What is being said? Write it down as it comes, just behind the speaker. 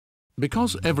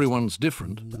Because everyone's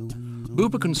different,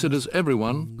 Bupa considers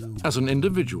everyone as an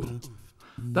individual.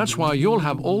 That's why you'll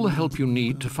have all the help you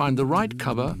need to find the right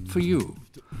cover for you.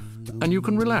 And you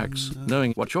can relax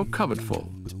knowing what you're covered for.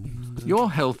 Your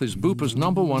health is Bupa's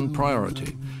 #1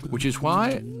 priority, which is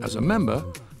why, as a member,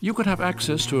 you could have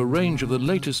access to a range of the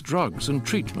latest drugs and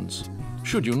treatments,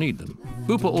 should you need them.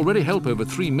 Bupa already help over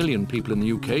 3 million people in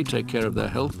the UK take care of their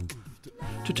health.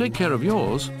 To take care of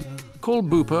yours, call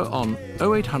Bupa on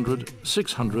 0800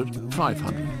 600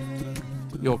 500.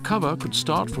 Your cover could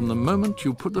start from the moment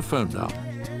you put the phone down.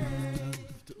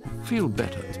 Feel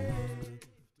better.